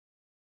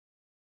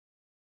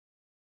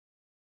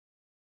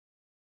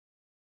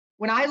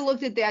when I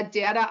looked at that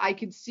data, I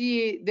could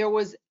see there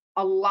was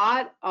a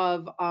lot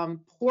of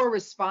poor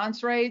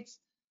response rates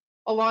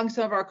along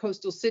some of our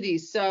coastal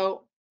cities.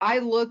 So I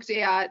looked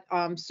at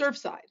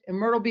Surfside and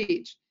Myrtle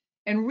Beach,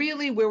 and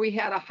really where we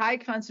had a high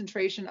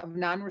concentration of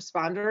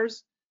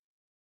non-responders,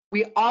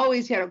 we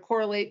always had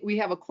we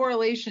have a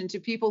correlation to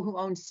people who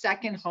own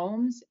second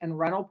homes and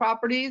rental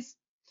properties.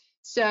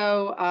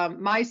 So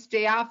my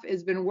staff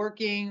has been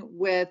working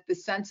with the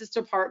Census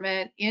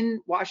Department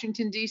in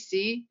Washington,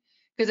 D.C.,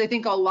 because I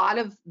think a lot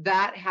of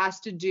that has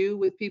to do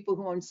with people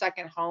who own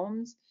second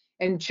homes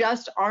and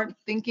just aren't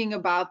thinking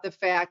about the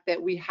fact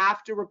that we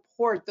have to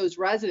report those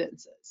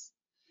residences.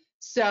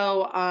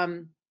 So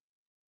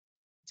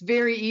it's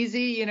very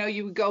easy. You know,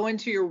 you go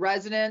into your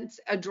residence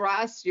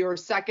address, your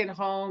second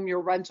home, your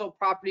rental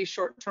property,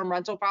 short-term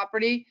rental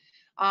property,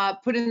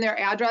 put in their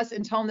address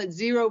and tell them that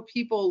 0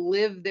 people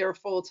live there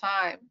full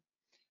time.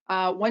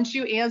 Once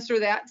you answer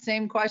that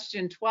same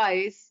question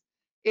twice,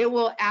 it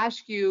will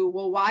ask you,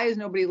 well, why is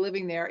nobody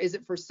living there? Is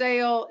it for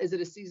sale? Is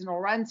it a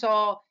seasonal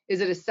rental? Is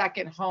it a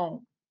second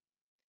home?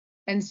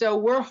 And so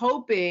we're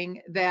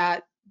hoping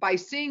that by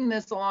seeing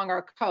this along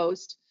our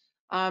coast,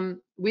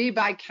 we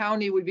by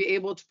county would be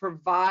able to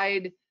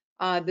provide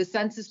the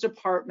Census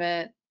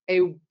Department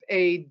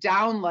a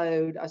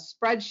download, a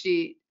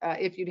spreadsheet,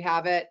 if you'd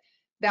have it,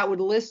 that would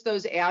list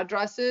those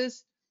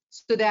addresses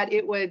so that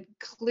it would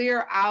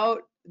clear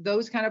out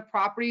those kind of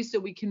properties so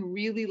we can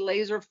really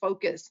laser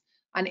focus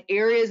on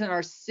areas in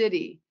our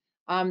city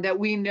that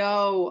we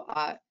know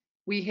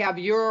we have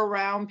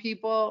year-round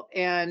people,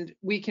 and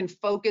we can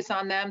focus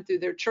on them through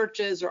their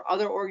churches or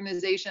other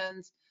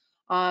organizations,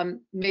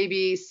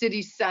 maybe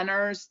city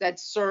centers that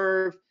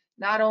serve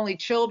not only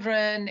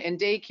children and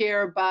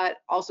daycare, but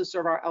also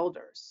serve our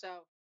elders. So